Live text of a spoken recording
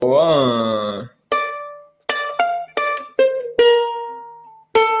one.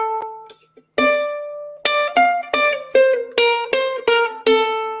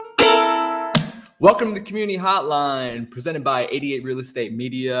 Welcome to the Community Hotline, presented by 88 Real Estate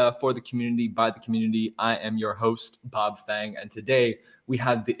Media, for the community, by the community. I am your host, Bob Fang, and today we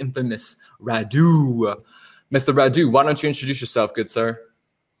have the infamous Radu. Mr. Radu, why don't you introduce yourself, good sir?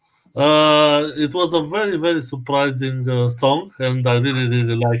 It was a very, very surprising song, and I really,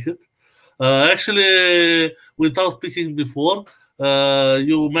 really like it. Actually, without speaking before,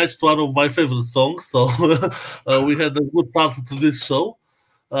 you matched one of my favorite songs, so we had a good start to this show.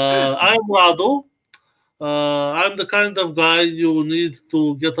 I'm Radu. I'm the kind of guy you need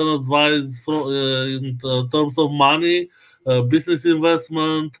to get an advice in terms of money, business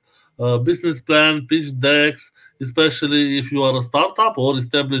investment, business plan, pitch decks, especially if you are a startup or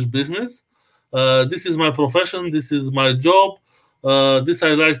established business. This is my profession. This is my job. This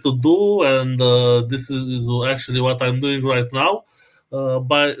I like to do, and this is actually what I'm doing right now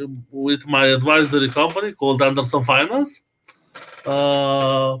with my advisory company called Anderson Finance.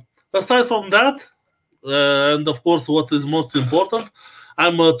 Aside from that, and of course, what is most important,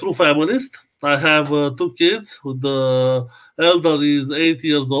 I'm a true feminist. I have two kids. The elder is 8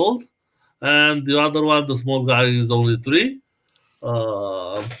 years old, and the other one, the small guy, is only 3.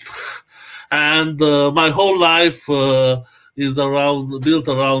 And my whole life is built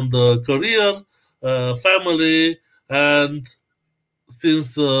around career, family, and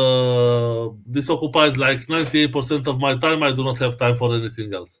since this occupies like 98% of my time, I do not have time for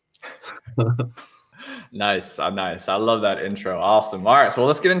anything else. Nice. I love that intro. Awesome. All right. So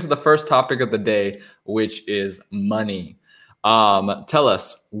let's get into the first topic of the day, which is money. Tell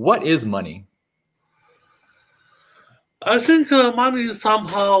us, what is money? I think money is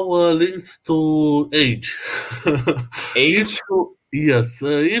somehow linked to age. Age? Yes.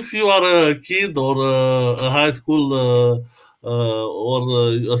 If you are a kid or a high school or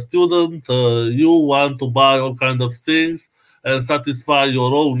a student, you want to buy all kinds of things and satisfy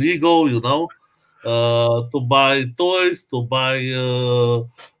your own ego, to buy toys, to buy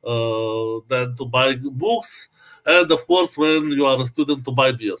then to buy books, and of course, when you are a student, to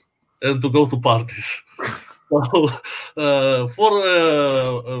buy beer and to go to parties. So,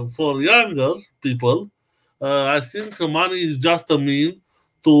 for younger people, I think money is just a mean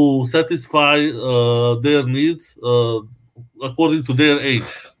to satisfy their needs according to their age.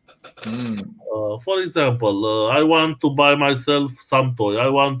 For example, I want to buy myself some toy. I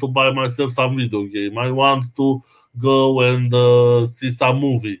want to buy myself some video game. I want to go and see some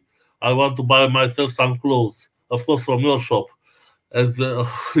movie. I want to buy myself some clothes, of course, from your shop. As your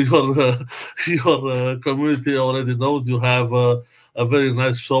community already knows, you have a very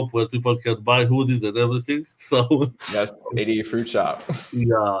nice shop where people can buy hoodies and everything. So Yes, 88 Fruit Shop.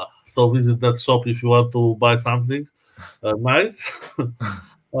 yeah, so visit that shop if you want to buy something nice.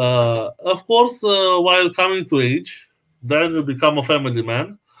 Of course, while coming to age, then you become a family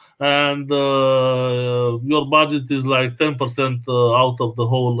man, and your budget is like 10% out of the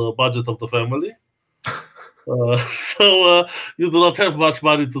whole budget of the family. So you do not have much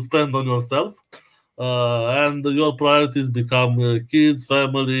money to spend on yourself, and your priorities become kids,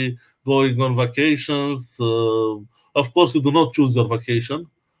 family, going on vacations. Of course, you do not choose your vacation;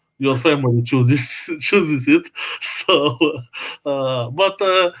 your family chooses it. So, but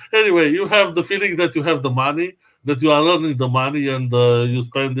anyway, you have the feeling that you have the money, that you are earning the money, and you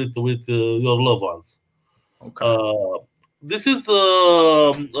spend it with your loved ones. Okay. This is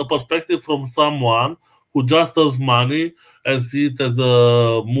a perspective from someone who just earns money and see it as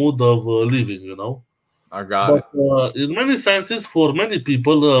a mood of living. I got But it. in many senses, for many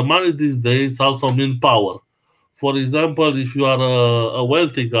people, money these days also mean power. For example, if you are a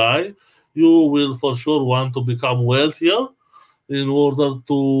wealthy guy, you will for sure want to become wealthier in order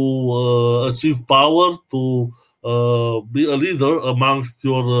to achieve power, to be a leader amongst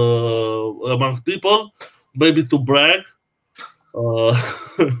people, maybe to brag.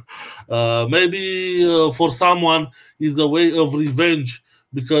 Uh, maybe for someone is a way of revenge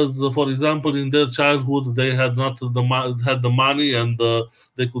because, for example, in their childhood they had not had the money and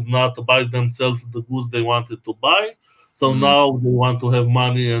they could not buy themselves the goods they wanted to buy. So now they want to have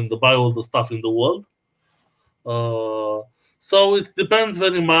money and buy all the stuff in the world. So it depends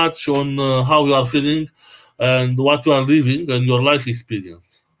very much on how you are feeling and what you are living and your life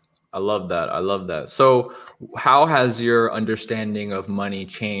experience. I love that. So how has your understanding of money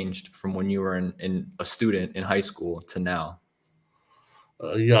changed from when you were in a student in high school to now?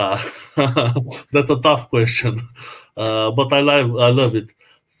 Yeah, that's a tough question, but I love it.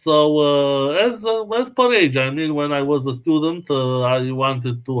 So as per age, I mean, when I was a student, I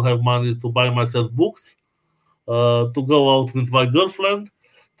wanted to have money to buy myself books, to go out with my girlfriend,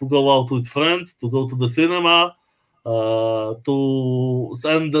 to go out with friends, to go to the cinema, to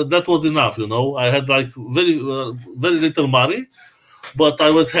and that was enough. I had like very little money, but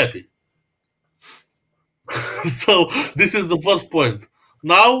I was happy. So this is the first point.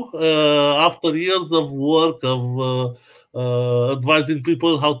 Now, after years of work of advising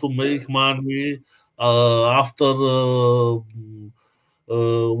people how to make money, after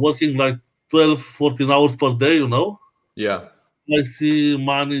working like 12, 14 hours per day, Yeah. I see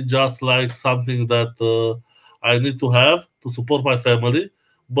money just like something that I need to have to support my family,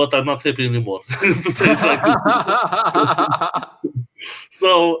 but I'm not happy anymore. To say it like this.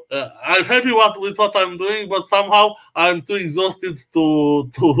 So I'm happy with what I'm doing, but somehow I'm too exhausted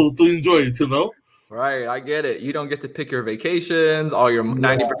to enjoy it. Right, I get it. You don't get to pick your vacations. All your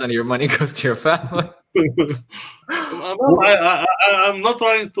 90% of your money goes to your family. I'm not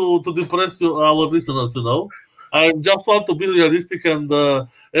trying to depress our listeners. I just want to be realistic, and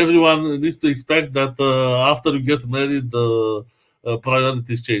everyone needs to expect that after you get married,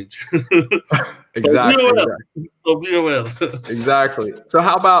 priorities change. So be Exactly, aware. exactly. So be aware. Exactly. So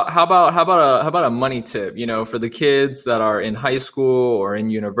how about a money tip, for the kids that are in high school or in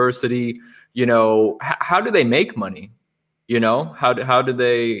university, how do they make money? How do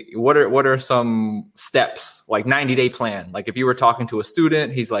they what are some steps, like 90-day plan? Like if you were talking to a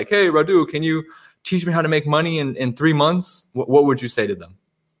student, he's like, "Hey, Radu, can you teach me how to make money in 3 months?" What would you say to them?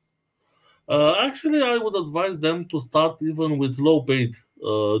 Actually, I would advise them to start even with low-paid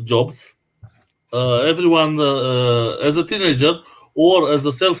jobs. Everyone, as a teenager or as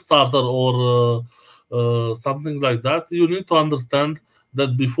a self-starter or something like that, you need to understand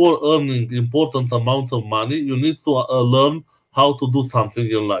that before earning important amounts of money, you need to learn how to do something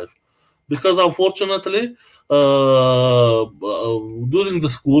in life. Because unfortunately, during the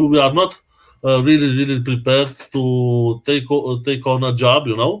school, we are not really prepared to take on a job.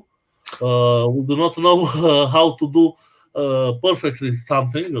 We do not know how to do perfectly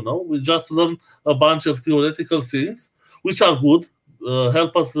something. We just learn a bunch of theoretical things, which are good,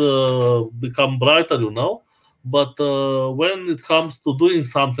 help us become brighter. But when it comes to doing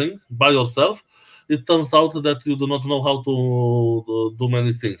something by yourself, it turns out that you do not know how to do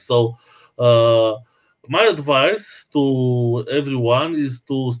many things. So, uh, my advice to everyone is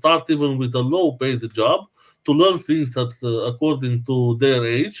to start even with a low paid job to learn things according to their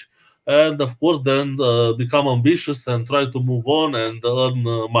age, and of course then become ambitious and try to move on and earn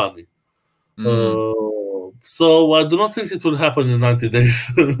money. Mm, So I do not think it will happen in 90 days.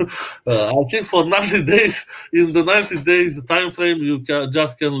 I think for 90 days, in the 90 days time frame, you can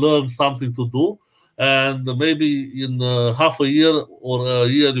learn something to do, and maybe in half a year or a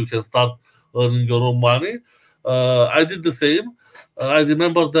year you can start earning your own money. I did the same. I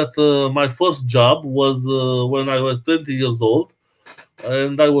remember that my first job was when I was 20 years old,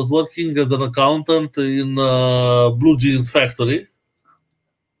 and I was working as an accountant in a blue jeans factory,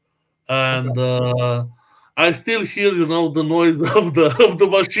 and okay. I still hear, the noise of the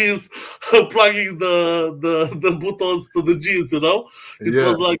machines plugging the buttons to the jeans. It Yeah.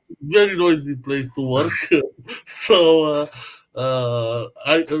 was like very noisy place to work. So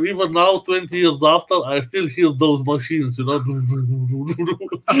I even now, 20 years after, I still hear those machines.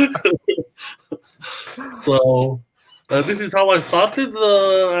 So this is how I started,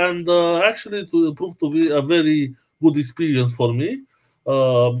 and actually to prove to be a very good experience for me.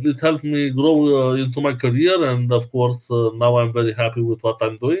 It helped me grow into my career, and of course, now I'm very happy with what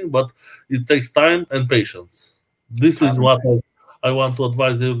I'm doing. But it takes time and patience. This is Time. what I want to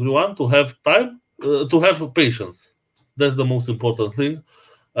advise everyone: to have time, to have patience. That's the most important thing,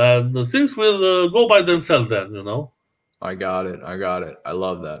 and things will go by themselves. Then. I got it. I got it. I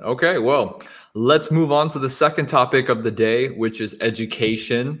love that. Okay, well, let's move on to the second topic of the day, which is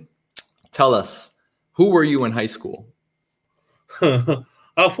education. Tell us, who were you in high school?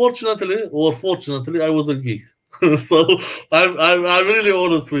 Unfortunately or fortunately, I was a geek. So I'm really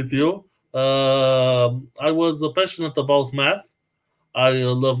honest with you. I was passionate about math. I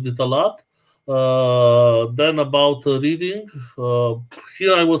loved it a lot. Then about reading, uh,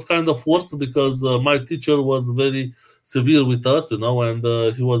 here I was kind of forced because my teacher was very severe with us, and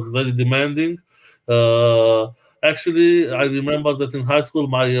he was very demanding. Uh, Actually, I remember that in high school,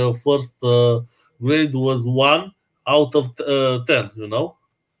 my first grade was 1 out of 10.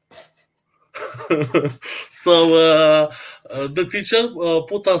 So the teacher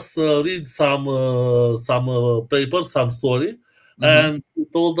put us read some paper, some story, Hmm. and he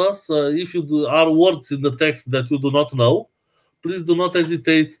told us if are words in the text that you do not know, please do not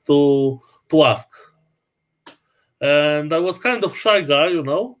hesitate to ask. And I was kind of shy guy,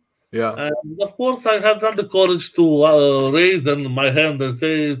 Yeah. And of course, I had not the courage to raise my hand and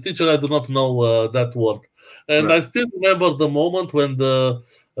say, "Teacher, I do not know that word." And Right. I still remember the moment when the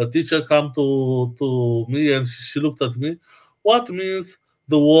teacher came to me and she looked at me. What means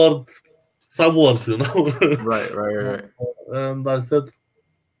the word? Some word. Right. Right. Right. And I said,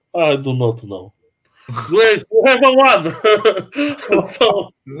 "I do not know." Great, we have a one. So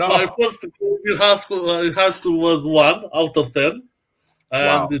my No. first in high school was 1 out of 10,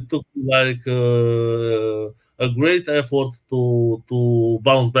 and Wow. it took like a great effort to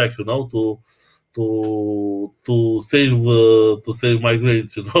bounce back, to save my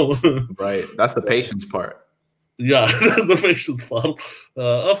grades. Right. That's the patience part. Yeah, that's the patience part.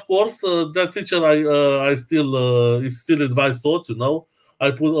 Of course, that teacher I still is still in my thoughts. I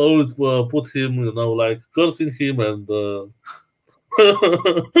always put him, like cursing him and.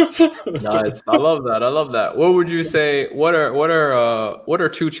 Nice. I love that. I love that. What would you say? What are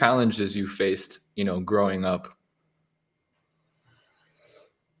two challenges you faced? Growing up.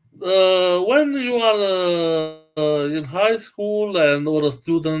 When you are in high school and or a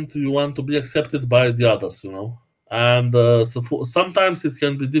student, you want to be accepted by the others. And sometimes it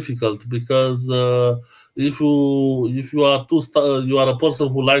can be difficult because if you are you are a person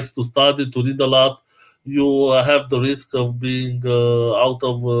who likes to study, to read a lot, you have the risk of being out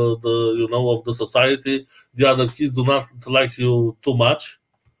of the society. The other kids do not like you too much,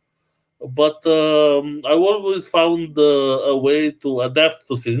 but I always found a way to adapt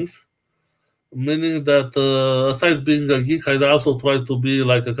to things, meaning that aside being a geek, I also try to be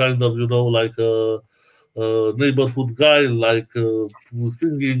like a kind of, like a neighborhood guy, like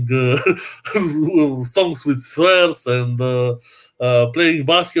singing songs with swears and playing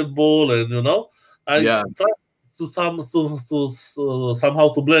basketball, and I Yeah. try somehow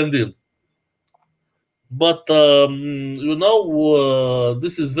to blend in. But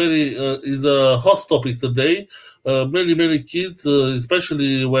this is very is a hot topic today. Many kids,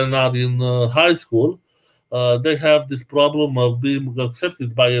 especially when are in high school, they have this problem of being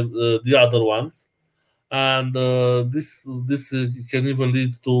accepted by the other ones, and this can even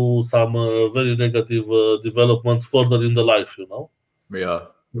lead to some very negative developments further in the life. Yeah.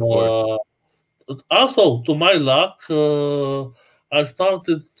 Of course. Uh, Also, to my luck, I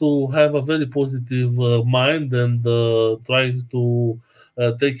started to have a very positive mind and trying to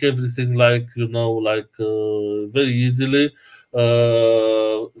take everything like very easily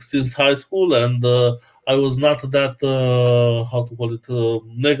since high school, and I was not that how to call it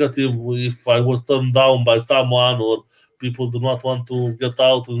negative if I was turned down by someone or people do not want to get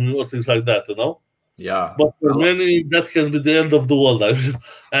out or things like that. Yeah. But for many, that can be the end of the world. I mean,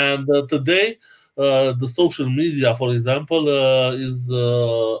 and today, the social media, for example, is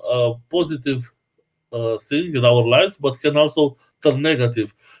a positive thing in our life, but can also turn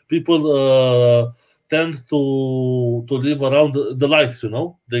negative. People tend to live around the likes,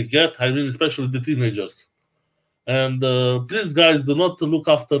 they get. I mean, especially the teenagers. And please, guys, do not look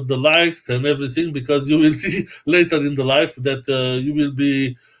after the likes and everything, because you will see later in the life that you will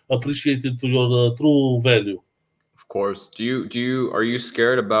be appreciated to your true value. Of course. Are you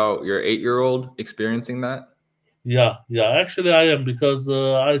scared about your 8-year-old experiencing that? Yeah. Actually, I am, because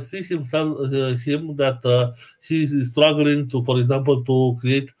I see him that he is struggling to, for example, to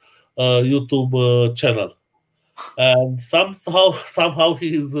create a YouTube channel, and somehow he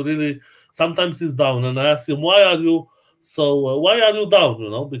is really, sometimes he's down, and I ask him, why are you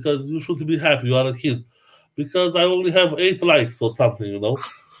down? Because you should be happy. You are a kid. Because I only have 8 likes or something.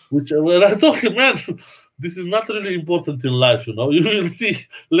 Which when I told him, man, this is not really important in life. You will see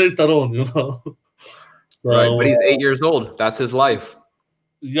later on. Right. But So he's 8 years old. That's his life.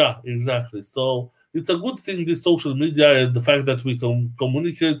 yeah, exactly. So it's a good thing, this social media and the fact that we can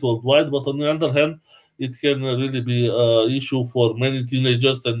communicate worldwide. But on the other hand, it can really be an issue for many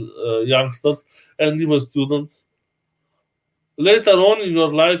teenagers and youngsters and even students. Later on in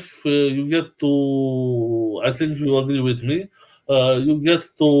your life, you get to, I think you agree with me, you get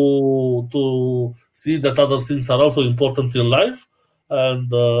to see that other things are also important in life,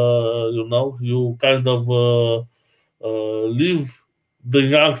 and you kind of leave the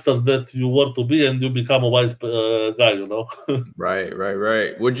youngsters that you were to be, and you become a wise guy. Right, right,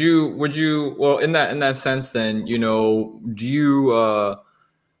 right. Well, in that sense then,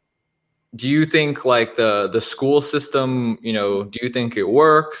 do you think like the school system, do you think it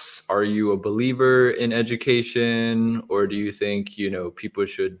works? Are you a believer in education, or do you think, people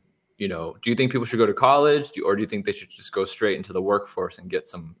should, do you think people should go to college, or do you think they should just go straight into the workforce and get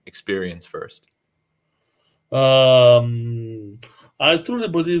some experience first? I truly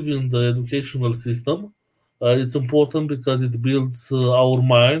believe in the educational system. It's important because it builds our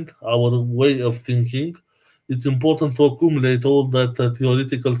mind, our way of thinking. It's important to accumulate all that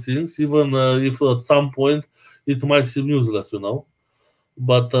theoretical things, even if at some point it might seem useless,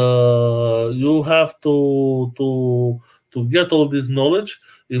 But you have to get all this knowledge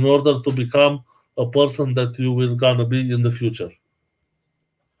in order to become a person that you will gonna be in the future.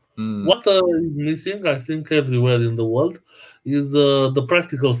 Mm, What is missing, I think, everywhere in the world is the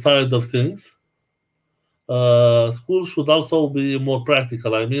practical side of things. Schools should also be more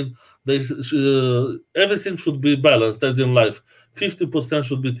practical. I mean, everything should be balanced, as in life. 50%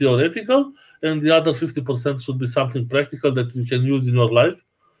 should be theoretical, and the other 50% should be something practical that you can use in your life.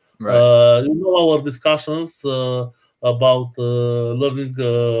 right. Our discussions about learning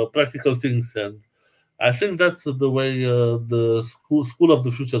practical things, and I think that's the way the school of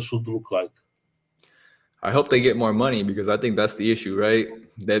the future should look like. I hope they get more money because I think that's the issue, right?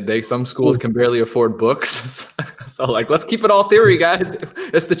 They some schools can barely afford books. So like let's keep it all theory, guys.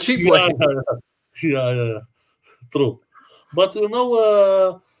 It's the cheap way. Yeah, yeah. True. But you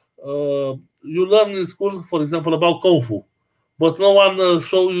learn in school, for example, about kung fu, but no one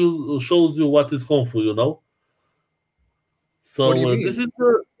shows you what is kung fu. What do you So this mean? is,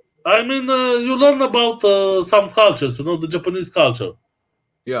 I mean, you learn about some cultures, the Japanese culture,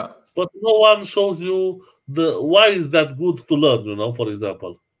 Yeah. but no one shows you the why is that good to learn, for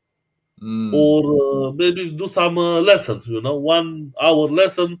example, Mm, or maybe do some lessons, 1 hour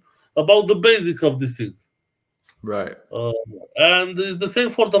lesson about the basics of these things. right. Uh, and it's the same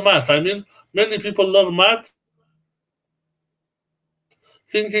for the math. I mean, many people learn math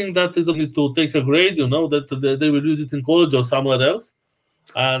thinking that is only to take a grade, that they will use it in college or somewhere else.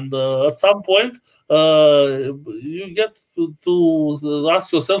 And at some point, you get to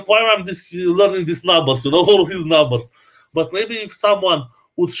ask yourself, why am I learning these numbers, all these numbers? But maybe if someone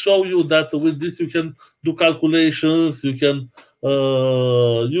would show you that with this you can do calculations, you can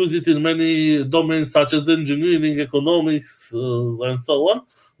use it in many domains such as engineering, economics, and so on,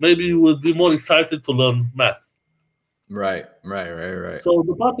 maybe you would be more excited to learn math. Right. So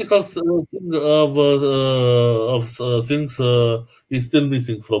the practical thing of things is still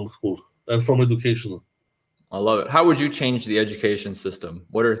missing from school and from education. I love it. How would you change the education system?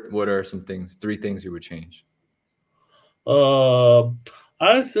 What are some things, three things you would change? Uh,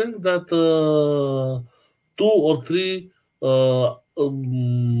 I think that 2 or 3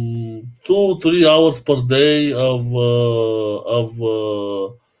 hours per day of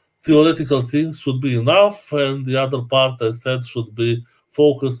theoretical things should be enough, and the other part, I said, should be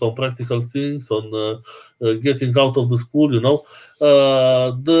focused on practical things, on getting out of the school.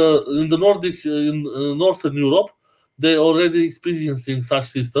 The in the Nordic in Northern Europe, they already experiencing such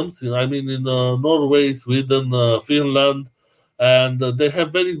systems. I mean, in Norway, Sweden, Finland, and they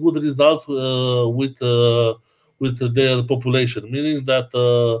have very good results with their population. Meaning that,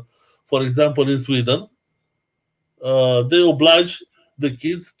 for example, in Sweden, they oblige the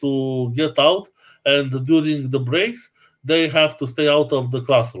kids to get out, and during the breaks, they have to stay out of the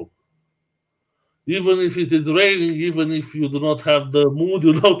classroom. Even if it is raining, even if you do not have the mood,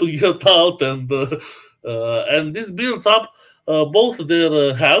 to get out, and this builds up both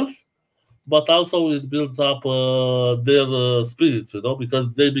their health, but also it builds up their spirits,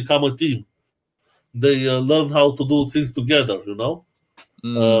 because they become a team. They learn how to do things together.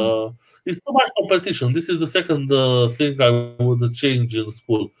 Mm, It's too much competition. This is the second thing I would change in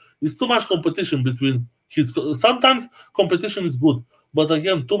school. It's too much competition between kids. Sometimes competition is good, but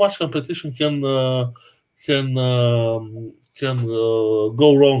again, too much competition can go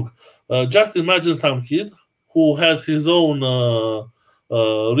wrong. Just imagine some kid who has his own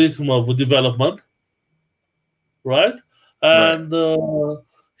rhythm of development, right? right. And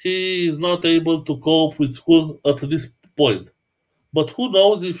he is not able to cope with school at this point. But who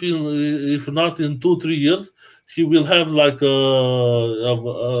knows if not in 2 3 years he will have like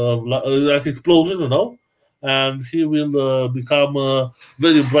explosion, and he will become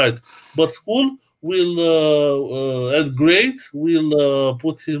very bright. But school will and grades will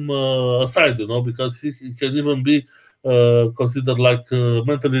put him aside, because he can even be considered like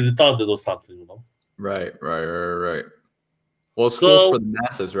mentally retarded or something. Right. Well, school's for So the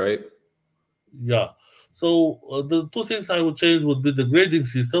masses, right? yeah. So the two things I would change would be the grading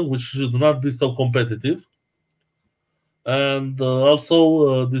system, which should not be so competitive, and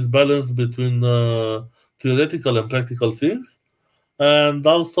also this balance between theoretical and practical things. And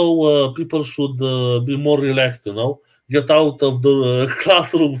also, people should be more relaxed, get out of the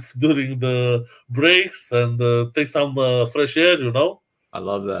classrooms during the breaks and take some fresh air. I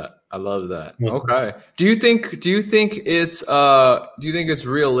love that. I love that. Okay. Do you think it's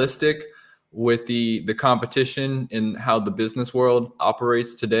realistic with the competition in how the business world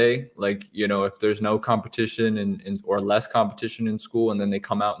operates today? Like, if there's no competition or less competition in school, and then they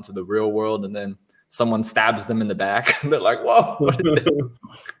come out into the real world and then someone stabs them in the back and they're like, "Whoa, what is this?"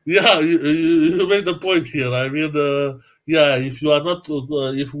 Yeah, you made the point here. I mean, yeah, if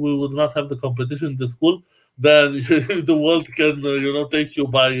we would not have the competition in the school, then the world can, take you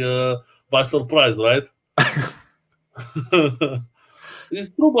by surprise, right? It's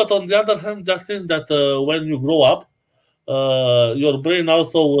true, but on the other hand, just think that when you grow up, your brain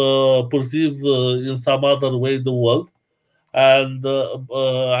also perceive in some other way the world, and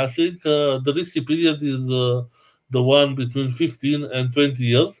I think the risky period is the one between 15 and 20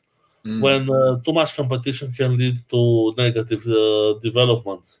 years Mm, when too much competition can lead to negative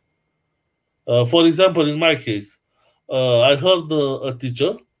developments. For example, in my case, I heard a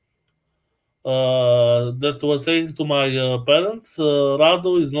teacher that was saying to my parents,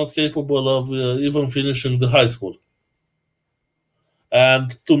 Radu is not capable of even finishing the high school.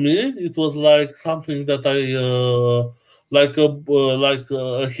 And to me, it was like something that like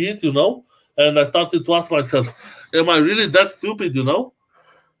a hit, And I started to ask myself, am I really that stupid,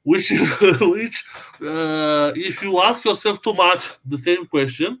 Which, which, if you ask yourself too much the same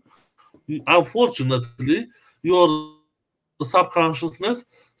question, unfortunately, your subconsciousness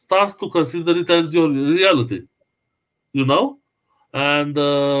starts to consider it as your reality, you know? And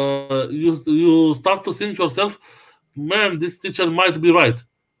you start to think yourself, man, this teacher might be right.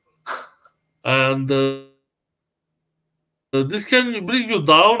 And this can bring you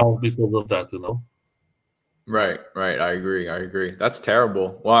down because of that. right, right. I agree. I agree. That's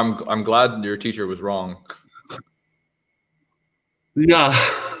terrible. Well, I'm glad your teacher was wrong. Yeah.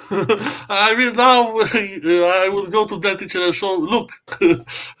 I mean, now I would go to that teacher and show, look,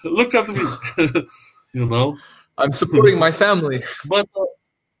 look at me, you know. I'm supporting my family. But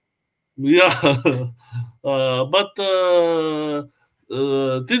yeah, but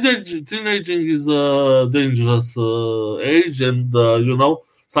teenaging is a dangerous age, and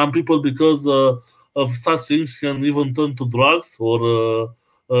some people because of such things can even turn to drugs uh,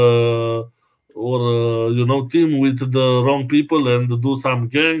 or team with the wrong people and do some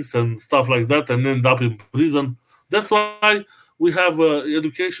gangs and stuff like that and end up in prison. That's why we have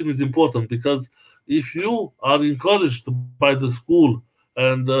education is important, because if you are encouraged by the school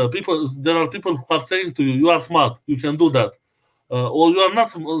and there are people who are saying to you, you are smart, you can do that, or you are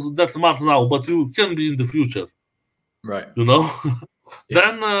not that smart now, but you can be in the future, Right. you know. Yeah.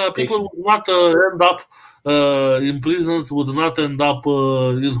 Then people would not end up in prisons, would not end up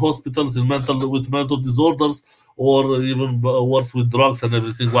in hospitals with mental disorders, or even worse with drugs and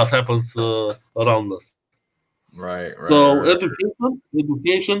everything. What happens around us? Right, right, So right.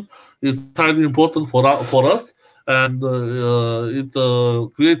 education is highly important for us, and it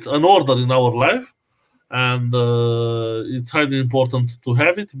creates an order in our life, and it's highly important to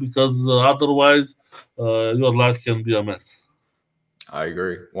have it, because otherwise your life can be a mess. I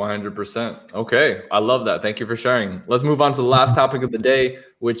agree 100%. Okay. I love that. Thank you for sharing. Let's move on to the last topic of the day,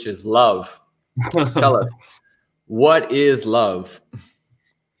 which is love. Tell us, what is love?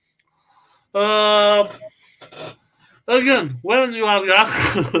 uh, Again, when you are young,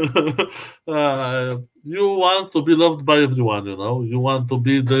 you want to be loved by everyone. You want to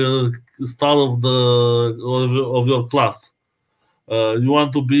be the star of your class. You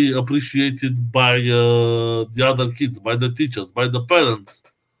want to be appreciated by the other kids, by the teachers, by the parents,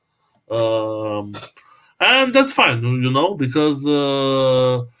 um, and that's fine. Because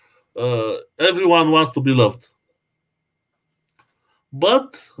everyone wants to be loved.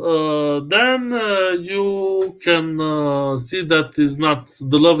 But then you can see that is not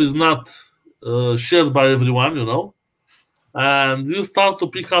the love is not shared by everyone, and you start to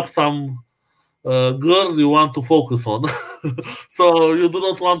pick up some girl you want to focus on. So you do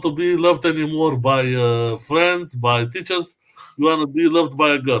not want to be loved anymore by friends, by teachers. You want to be loved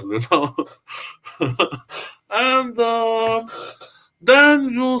by a girl. And then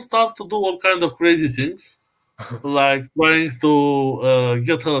you start to do all kind of crazy things, like trying to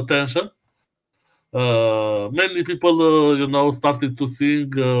get her attention. Many people, started to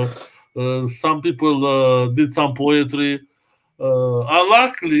sing. Some people did some poetry.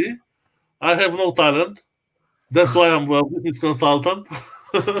 Unluckily, I have no talent. That's why I'm a business consultant.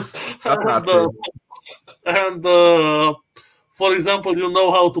 That's and not true. and for example, you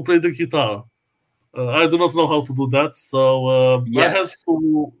know how to play the guitar. I do not know how to do that, so I had Yet.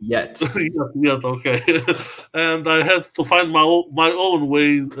 to. Yet. Yet, okay, and I had to find my own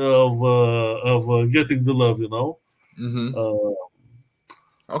ways of getting the love. Hmm.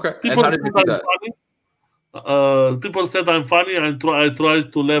 Uh, Okay. And People how did you said do I'm that? funny. People said I'm funny. I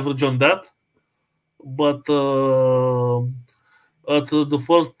tried to leverage on that, but at the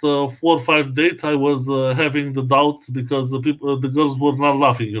first 4 or 5 dates, I was having the doubts because the girls were not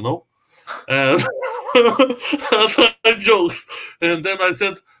laughing, and at my jokes. And then I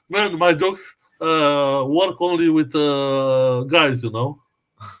said, "Man, my jokes work only with guys." And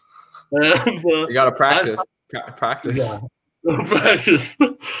You got to I practice. yeah, Practice. practice.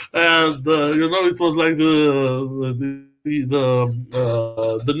 And it was like the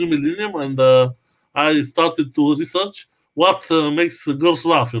new millennium, and I started to research what makes girls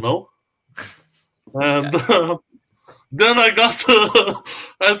laugh. Yeah. And then I got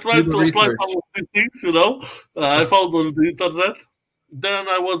I Do tried the to apply research. some of these things. I found on the internet. Then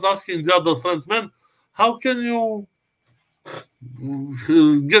I was asking the other friends, man, how can you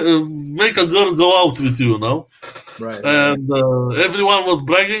make a girl go out with you? Right. Right. And everyone was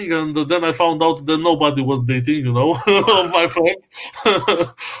bragging, and then I found out that nobody was dating, of my friends.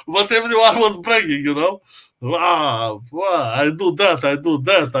 But everyone was bragging. Wow, I do that, I do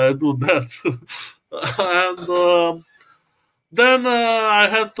that, I do that. And then I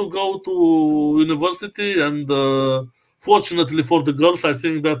had to go to university, and fortunately for the girls, I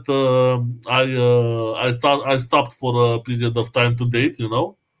think that I stopped for a period of time to date.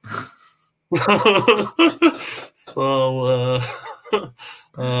 So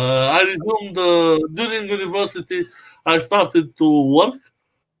I resumed during university. I started to work,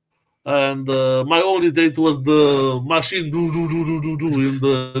 and my only date was the machine do in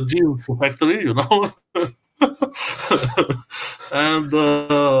the jeans factory. And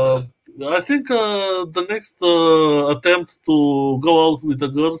I think the next attempt to go out with a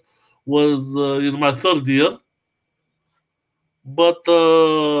girl was in my third year. But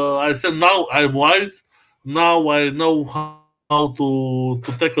I said, now I'm wise. Now I know how to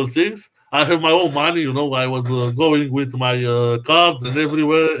tackle things. I have my own money. I was going with my cards and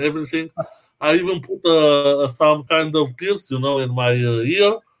everywhere, everything. I even put some kind of pierce in my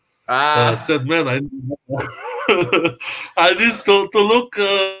ear. Ah, Said, man, I need to look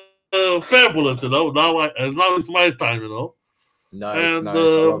fabulous. Now it's my time. nice, And nice. I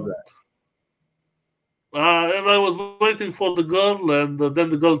love that. and I was waiting for the girl, and then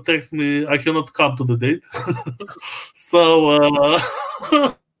the girl texted me, "I cannot come to the date." So,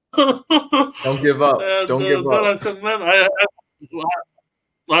 Don't give and up. Don't then give I up. said, "Man, I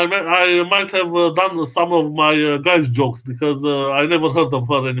might have done some of my guys' jokes because I never heard of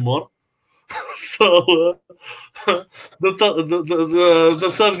her anymore." So,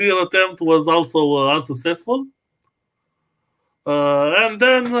 the third year attempt was also unsuccessful. And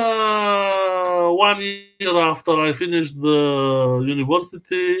then 1 year after I finished the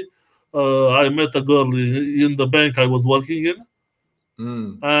university, I met a girl in the bank I was working in,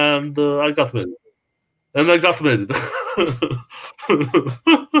 Mm. and I got married. And I got married.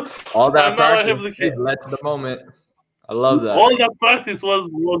 All And that now I practice, have the it kids. led to the moment. I love that. All that practice was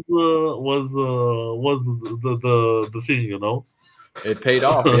the thing. It paid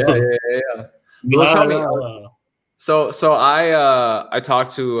off. Yeah, yeah, yeah, yeah. Well, Yeah, tell me. yeah. So I talk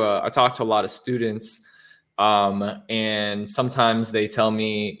to a lot of students, and sometimes they tell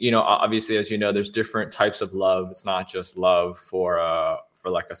me, obviously, as you know, there's different types of love. It's not just love for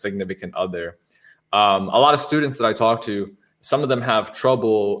like a significant other. A lot of students that I talk to, some of them have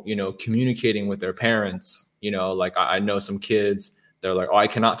trouble, communicating with their parents. Like I know some kids, they're like, oh, I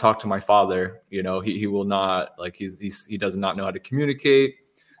cannot talk to my father. He will not, like, he does not know how to communicate.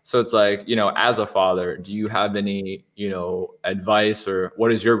 So it's like, as a father, do you have any, advice, or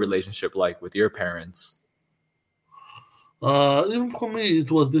what is your relationship like with your parents? Even for me, it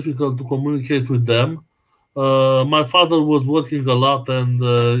was difficult to communicate with them. My father was working a lot, and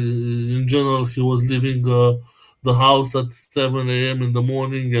in general, he was leaving the house at 7 a.m. in the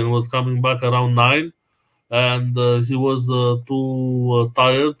morning and was coming back around 9. And he was too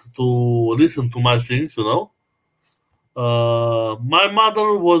tired to listen to my things. My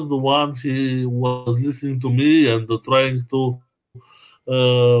mother was the one. She was listening to me and trying to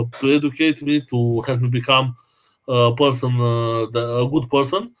educate me, to help me become a good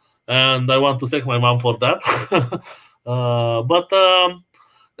person, and I want to thank my mom for that. But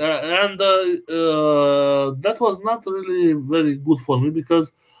and That was not really very good for me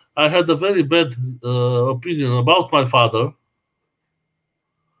because I had a very bad opinion about my father.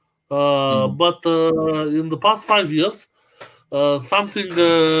 Mm. But in the past 5 years, something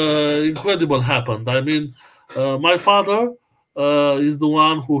incredible happened. I mean, my father is the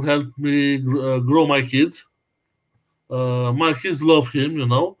one who helped me grow my kids. My kids love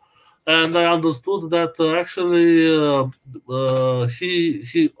him. and I understood that actually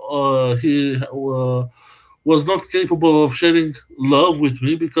he was not capable of sharing love with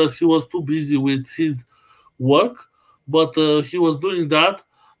me because he was too busy with his work, but he was doing that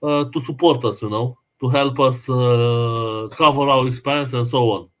to support us, to help us cover our expense and so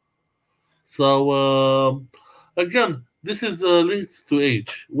on. So again, this is linked to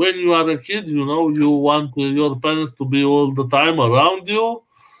age. When you are a kid, you want your parents to be all the time around you.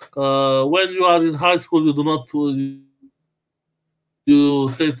 When you are in high school, you do not you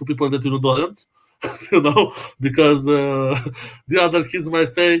say to people that you don't want to have parents, because the other kids might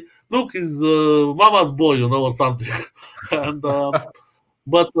say, "Look, he's mama's boy," or something. and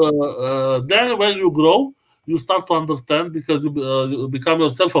But then when you grow, you start to understand because you become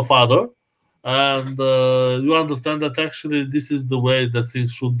yourself a father, and you understand that actually this is the way that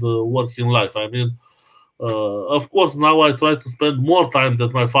things should work in life. I mean, of course, now I try to spend more time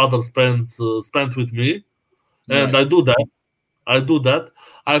that my father spent with me, and Right. I do that. I do that.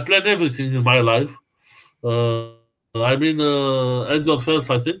 I plan everything in my life. As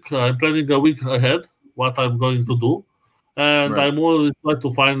yourself, I think I'm planning a week ahead what I'm going to do, and I'm Right. always try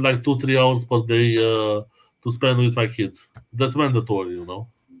to find like 2-3 hours per day to spend with my kids. That's mandatory.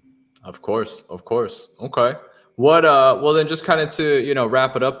 Of course. Of course. Okay. Well then just kind of to,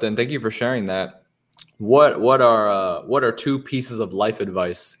 wrap it up then. Thank you for sharing that. What are two pieces of life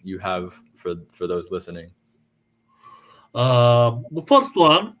advice you have for those listening? The first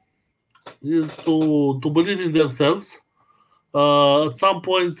one is to believe in themselves. At some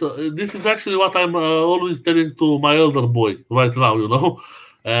point, this is actually what I'm always telling to my elder boy right now.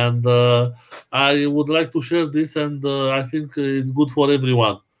 And I would like to share this, and I think it's good for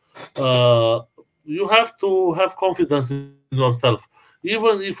everyone. Uh, you have to have confidence in yourself,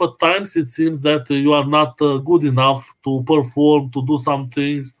 even if at times it seems that you are not good enough to perform, to do some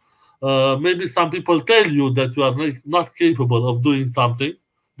things. Maybe some people tell you that you are not capable of doing something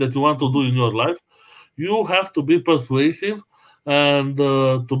that you want to do in your life. You have to be persuasive and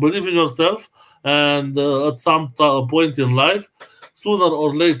to believe in yourself, and at some point in life, sooner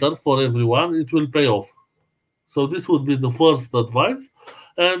or later, for everyone, it will pay off. So this would be the first advice.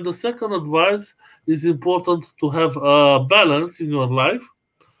 And the second advice is important to have a balance in your life,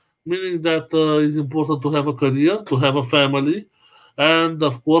 meaning that it's important to have a career, to have a family, and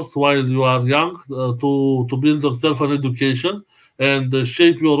of course, while you are young, to build yourself an education and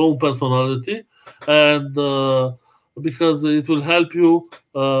shape your own personality, and because it will help you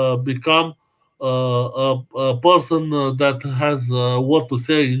become a person that has a word to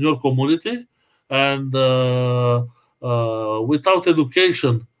say in your community, and without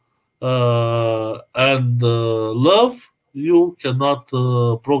education and love, you cannot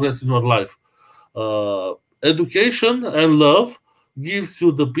progress in your life. Education and love gives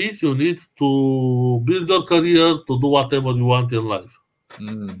you the peace you need to build your career, to do whatever you want in life.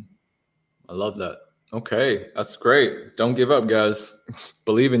 Mm, I love that. Okay, that's great. Don't give up, guys.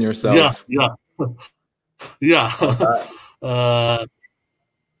 Believe in Yeah, yourself. yeah, yeah. Love that. uh,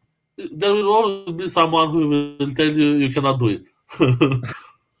 there will always be someone who will tell you you cannot do it.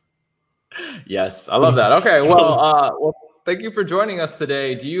 Yes, I love that. Okay, So well, thank you for joining us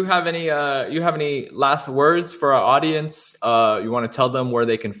today. Do you have any last words for our audience? You want to tell them where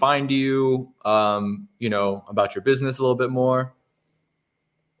they can find you? About your business a little bit more.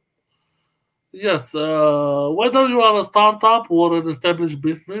 yes, whether you are a startup or an established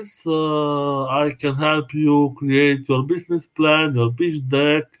business, I can help you create your business plan, your pitch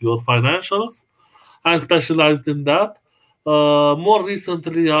deck, your financials. I'm specialized in that. More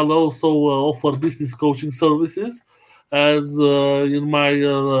recently, I'll also offer business coaching services. As in my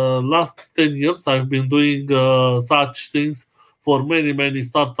last 10 years, I've been doing such things for many, many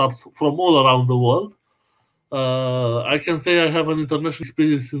startups from all around the world. I can say I have an international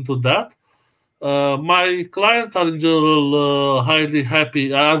experience into that. My clients are in general highly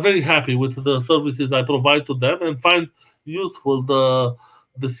happy, are very happy with the services I provide to them and find useful the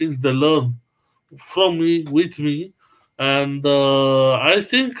things they learn from me, with me. And I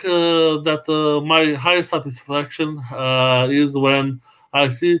think that my highest satisfaction is when I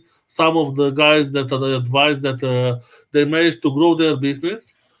see some of the guys that I advise that they manage to grow their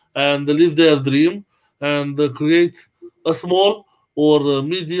business and live their dream and create a small or a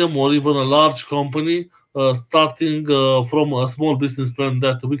medium or even a large company, starting from a small business plan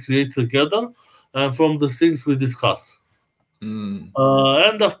that we create together and from the things we discuss. Mm,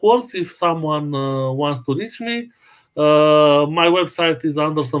 And of course, if someone wants to reach me, my website is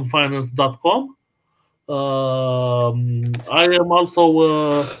andersonfinance.com. I am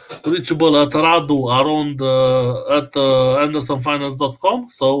also reachable at Radu around at andersonfinance.com.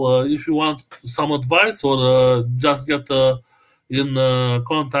 So if you want some advice or just get in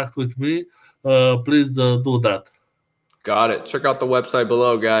contact with me, please do that. Got it. Check out the website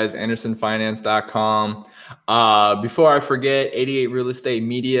below, guys, andersonfinance.com. Before I forget, 88 Real Estate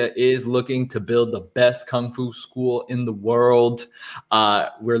Media is looking to build the best Kung Fu school in the world.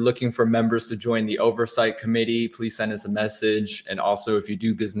 We're looking for members to join the oversight committee. Please send us a message. And also, if you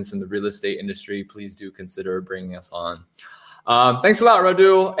do business in the real estate industry, please do consider bringing us on. Thanks a lot,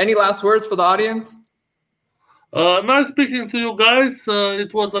 Radu. Any last words for the audience? Nice speaking to you guys.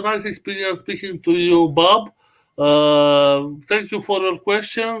 It was a nice experience speaking to you, Bob. Thank you for your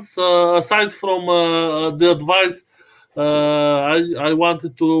questions. Aside from the advice I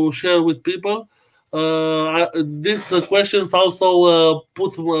wanted to share with people, these questions also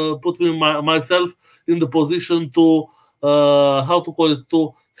put me myself in the position to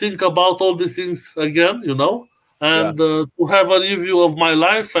to think about all these things again, and to have a review of my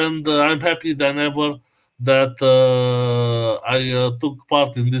life. And I'm happy than ever that I took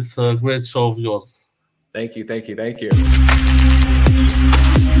part in this great show of yours. Thank you.